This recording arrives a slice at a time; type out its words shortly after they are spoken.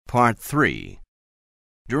Part 3.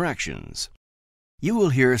 Directions. You will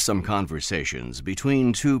hear some conversations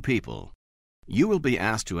between two people. You will be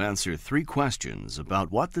asked to answer 3 questions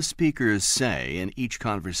about what the speakers say in each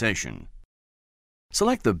conversation.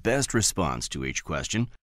 Select the best response to each question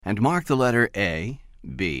and mark the letter A,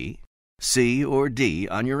 B, C, or D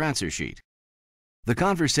on your answer sheet. The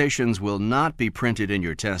conversations will not be printed in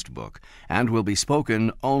your test book and will be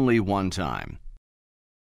spoken only one time.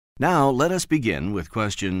 Now let us begin with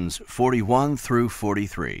questions 41 through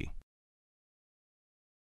 43.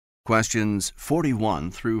 Questions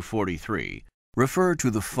 41 through 43 refer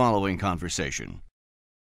to the following conversation.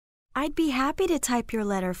 I'd be happy to type your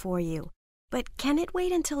letter for you, but can it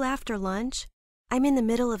wait until after lunch? I'm in the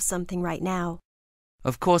middle of something right now.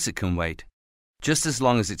 Of course it can wait, just as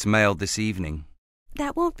long as it's mailed this evening.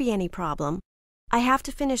 That won't be any problem. I have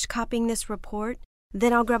to finish copying this report,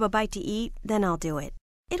 then I'll grab a bite to eat, then I'll do it.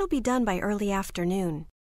 It'll be done by early afternoon.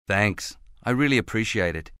 Thanks. I really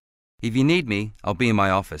appreciate it. If you need me, I'll be in my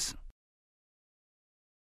office.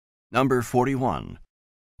 Number 41.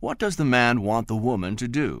 What does the man want the woman to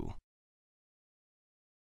do?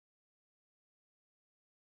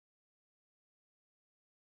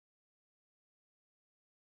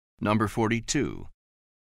 Number 42.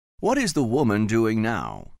 What is the woman doing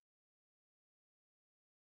now?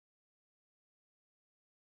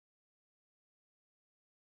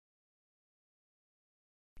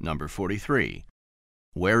 Number 43.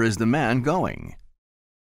 Where is the man going?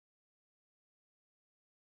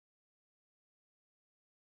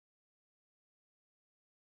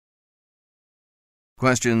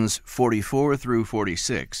 Questions 44 through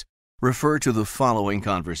 46 refer to the following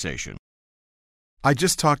conversation. I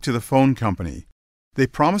just talked to the phone company. They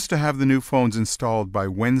promised to have the new phones installed by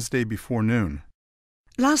Wednesday before noon.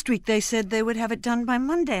 Last week they said they would have it done by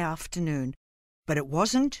Monday afternoon, but it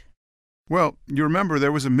wasn't. Well, you remember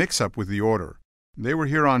there was a mix-up with the order. They were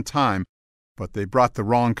here on time, but they brought the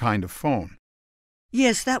wrong kind of phone.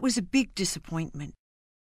 Yes, that was a big disappointment.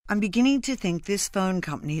 I'm beginning to think this phone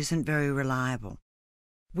company isn't very reliable.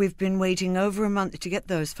 We've been waiting over a month to get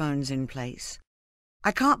those phones in place.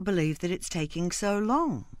 I can't believe that it's taking so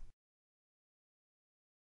long.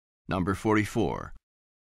 Number 44.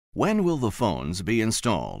 When will the phones be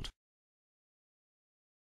installed?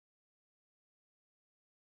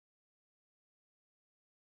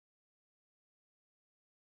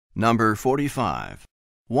 Number 45.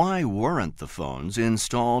 Why weren't the phones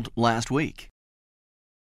installed last week?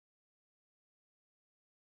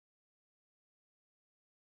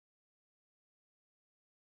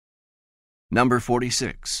 Number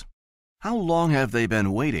 46. How long have they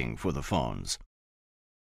been waiting for the phones?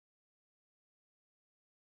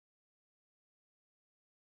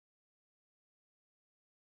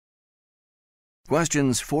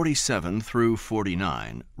 Questions 47 through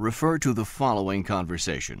 49 refer to the following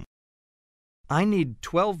conversation. I need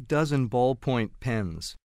 12 dozen ballpoint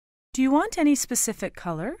pens. Do you want any specific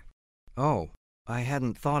color? Oh, I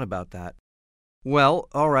hadn't thought about that. Well,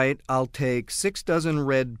 all right, I'll take 6 dozen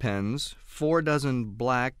red pens, 4 dozen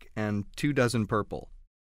black, and 2 dozen purple.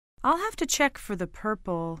 I'll have to check for the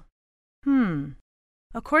purple.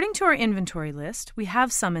 According to our inventory list, we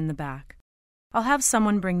have some in the back. I'll have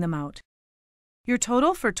someone bring them out. Your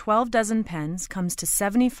total for 12 dozen pens comes to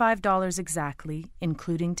 $75 exactly,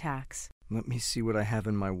 including tax. Let me see what I have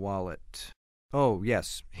in my wallet. Oh,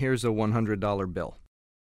 yes, here's a $100 bill.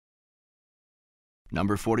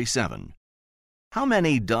 Number 47. How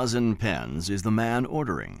many dozen pens is the man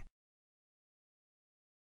ordering?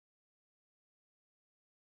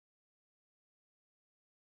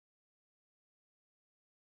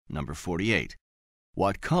 Number 48.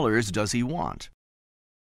 What colors does he want?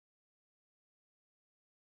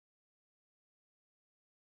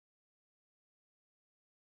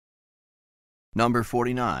 Number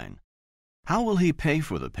 49. How will he pay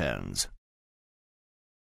for the pens?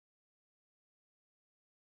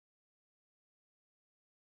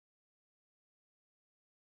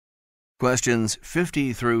 Questions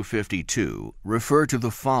 50 through 52 refer to the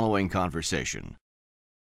following conversation.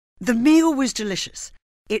 The meal was delicious.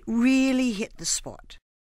 It really hit the spot.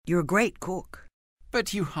 You're a great cook.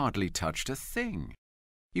 But you hardly touched a thing.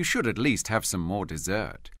 You should at least have some more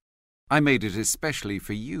dessert. I made it especially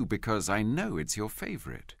for you because I know it's your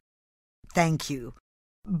favorite. Thank you.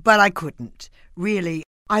 But I couldn't. Really,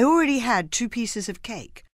 I already had 2 pieces of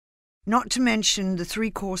cake. Not to mention the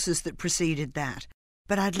 3 courses that preceded that.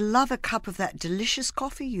 But I'd love a cup of that delicious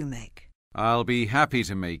coffee you make. I'll be happy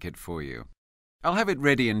to make it for you. I'll have it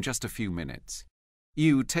ready in just a few minutes.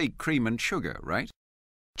 You take cream and sugar, right?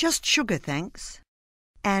 Just sugar, thanks.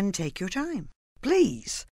 And take your time.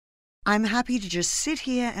 Please. I'm happy to just sit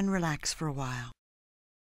here and relax for a while.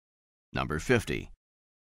 Number 50.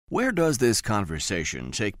 Where does this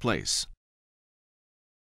conversation take place?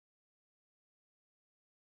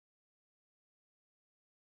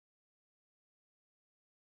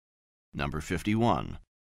 Number 51.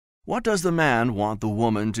 What does the man want the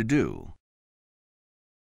woman to do?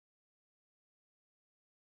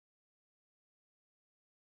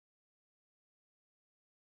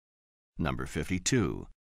 Number 52.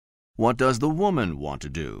 What does the woman want to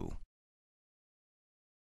do?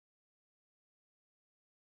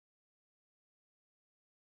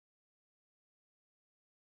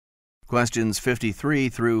 Questions 53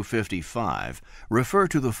 through 55 refer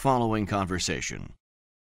to the following conversation.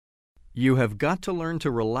 You have got to learn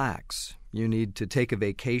to relax. You need to take a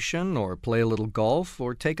vacation or play a little golf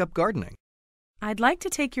or take up gardening. I'd like to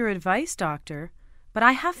take your advice, Doctor, but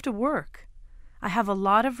I have to work. I have a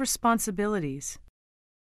lot of responsibilities.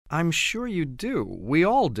 I'm sure you do. We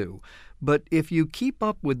all do. But if you keep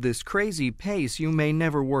up with this crazy pace, you may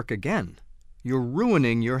never work again. You're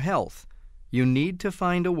ruining your health. You need to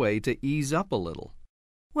find a way to ease up a little.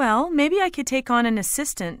 Well, maybe I could take on an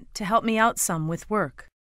assistant to help me out some with work.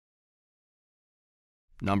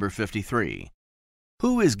 Number 53.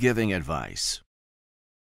 Who is giving advice?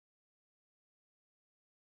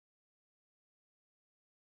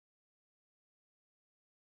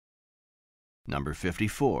 Number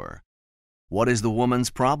 54. What is the woman's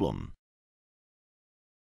problem?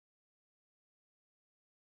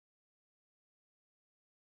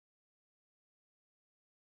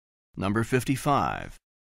 Number 55.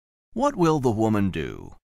 What will the woman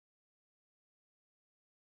do?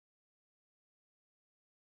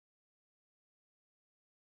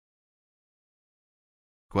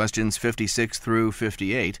 Questions 56 through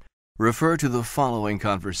 58 refer to the following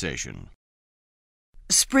conversation.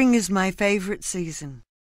 Spring is my favorite season.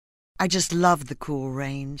 I just love the cool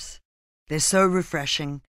rains. They're so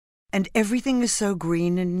refreshing, and everything is so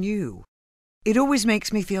green and new. It always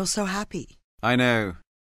makes me feel so happy. I know.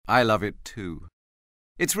 I love it too.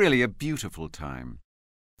 It's really a beautiful time.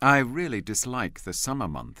 I really dislike the summer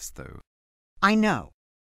months, though. I know.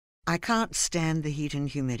 I can't stand the heat and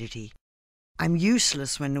humidity. I'm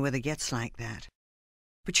useless when the weather gets like that.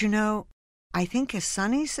 But you know, I think a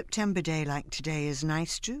sunny September day like today is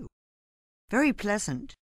nice too. Very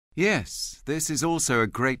pleasant. Yes, this is also a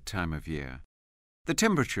great time of year. The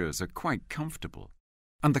temperatures are quite comfortable,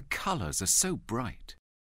 and the colours are so bright.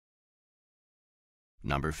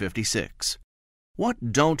 Number 56.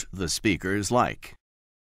 What don't the speakers like?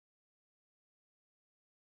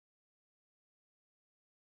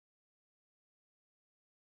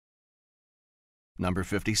 Number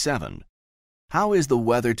 57. How is the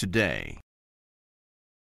weather today?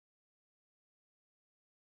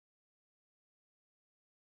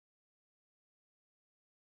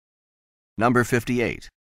 Number 58.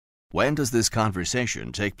 When does this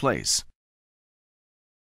conversation take place?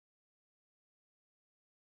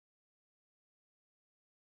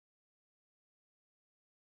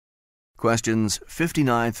 Questions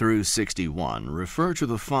 59 through 61 refer to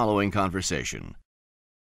the following conversation.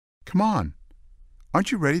 Come on.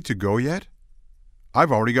 Aren't you ready to go yet?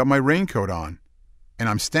 I've already got my raincoat on, and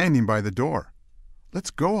I'm standing by the door. Let's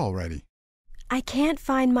go already. I can't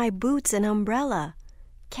find my boots and umbrella.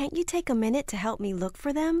 Can't you take a minute to help me look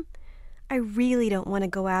for them? I really don't want to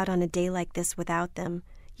go out on a day like this without them.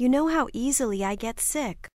 You know how easily I get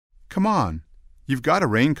sick. Come on. You've got a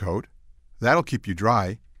raincoat. That'll keep you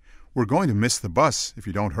dry. We're going to miss the bus if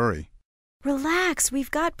you don't hurry. Relax, we've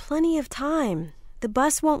got plenty of time. The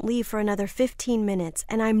bus won't leave for another 15 minutes,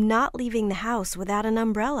 and I'm not leaving the house without an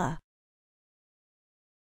umbrella.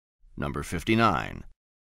 Number 59.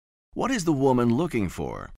 What is the woman looking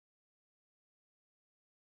for?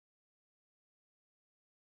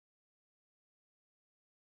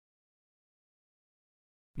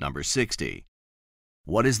 Number 60.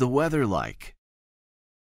 What is the weather like?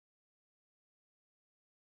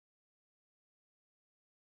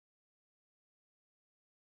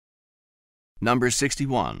 Number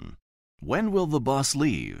 61. When will the bus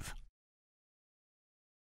leave?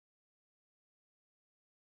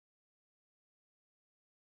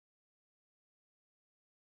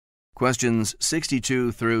 Questions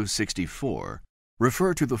 62 through 64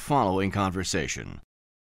 refer to the following conversation.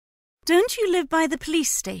 Don't you live by the police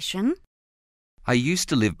station? I used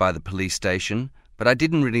to live by the police station, but I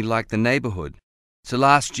didn't really like the neighborhood. So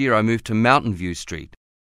last year I moved to Mountain View Street.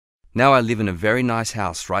 Now I live in a very nice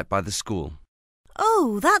house right by the school.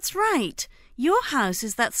 Oh, that's right. Your house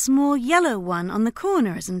is that small yellow one on the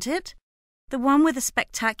corner, isn't it? The one with a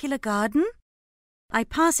spectacular garden? I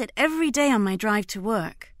pass it every day on my drive to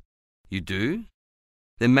work. You do?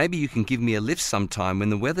 Then maybe you can give me a lift sometime when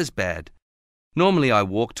the weather's bad. Normally I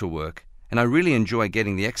walk to work, and I really enjoy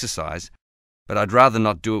getting the exercise, but I'd rather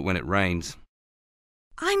not do it when it rains.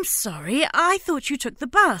 I'm sorry, I thought you took the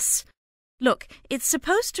bus. Look, it's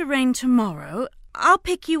supposed to rain tomorrow. I'll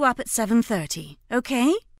pick you up at 7:30,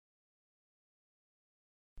 okay?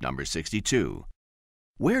 Number 62.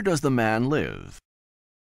 Where does the man live?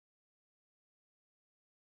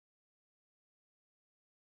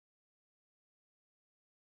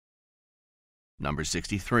 Number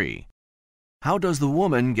 63. How does the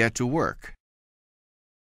woman get to work?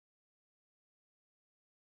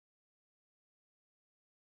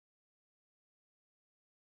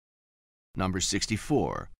 Number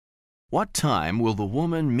 64. What time will the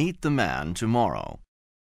woman meet the man tomorrow?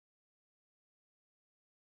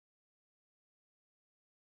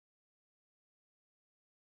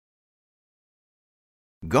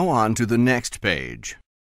 Go on to the next page.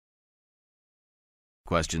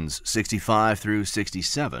 Questions 65 through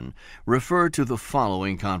 67 refer to the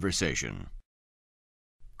following conversation.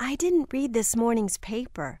 I didn't read this morning's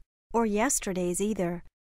paper, or yesterday's either.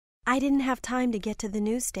 I didn't have time to get to the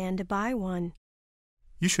newsstand to buy one.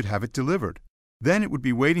 You should have it delivered. Then it would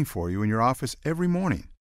be waiting for you in your office every morning,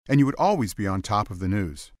 and you would always be on top of the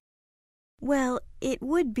news. Well, it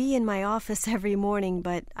would be in my office every morning,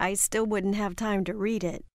 but I still wouldn't have time to read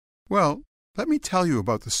it. Well, let me tell you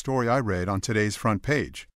about the story I read on today's front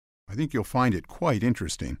page. I think you'll find it quite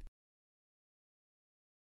interesting.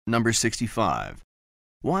 Number 65.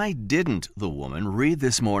 Why didn't the woman read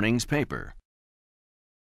this morning's paper?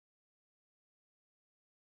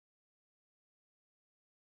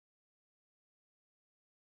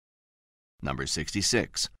 Number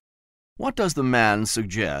 66. What does the man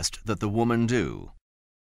suggest that the woman do?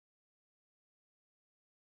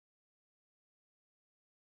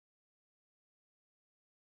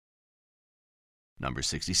 Number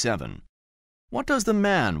 67. What does the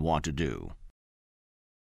man want to do?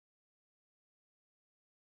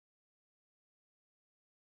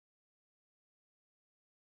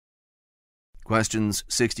 Questions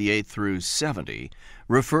 68 through 70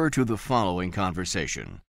 refer to the following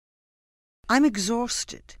conversation. I'm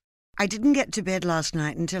exhausted. I didn't get to bed last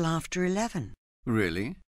night until after 11.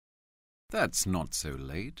 Really? That's not so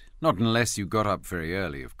late. Not unless you got up very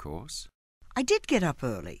early, of course. I did get up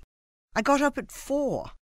early. I got up at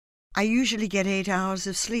 4. I usually get 8 hours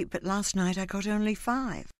of sleep, but last night I got only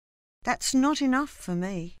 5. That's not enough for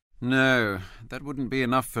me. No, that wouldn't be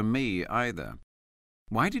enough for me either.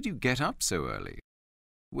 Why did you get up so early?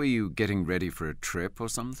 Were you getting ready for a trip or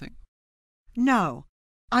something? No,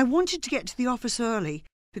 I wanted to get to the office early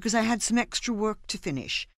because I had some extra work to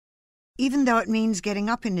finish. Even though it means getting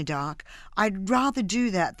up in the dark, I'd rather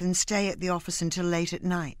do that than stay at the office until late at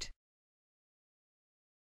night.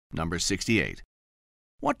 Number 68.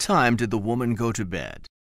 What time did the woman go to bed?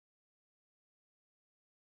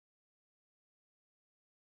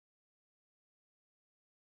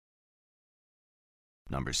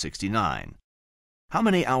 Number 69. How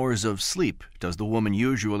many hours of sleep does the woman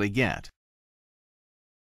usually get?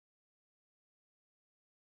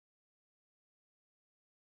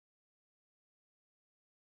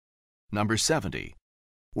 Number 70.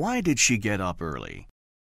 Why did she get up early?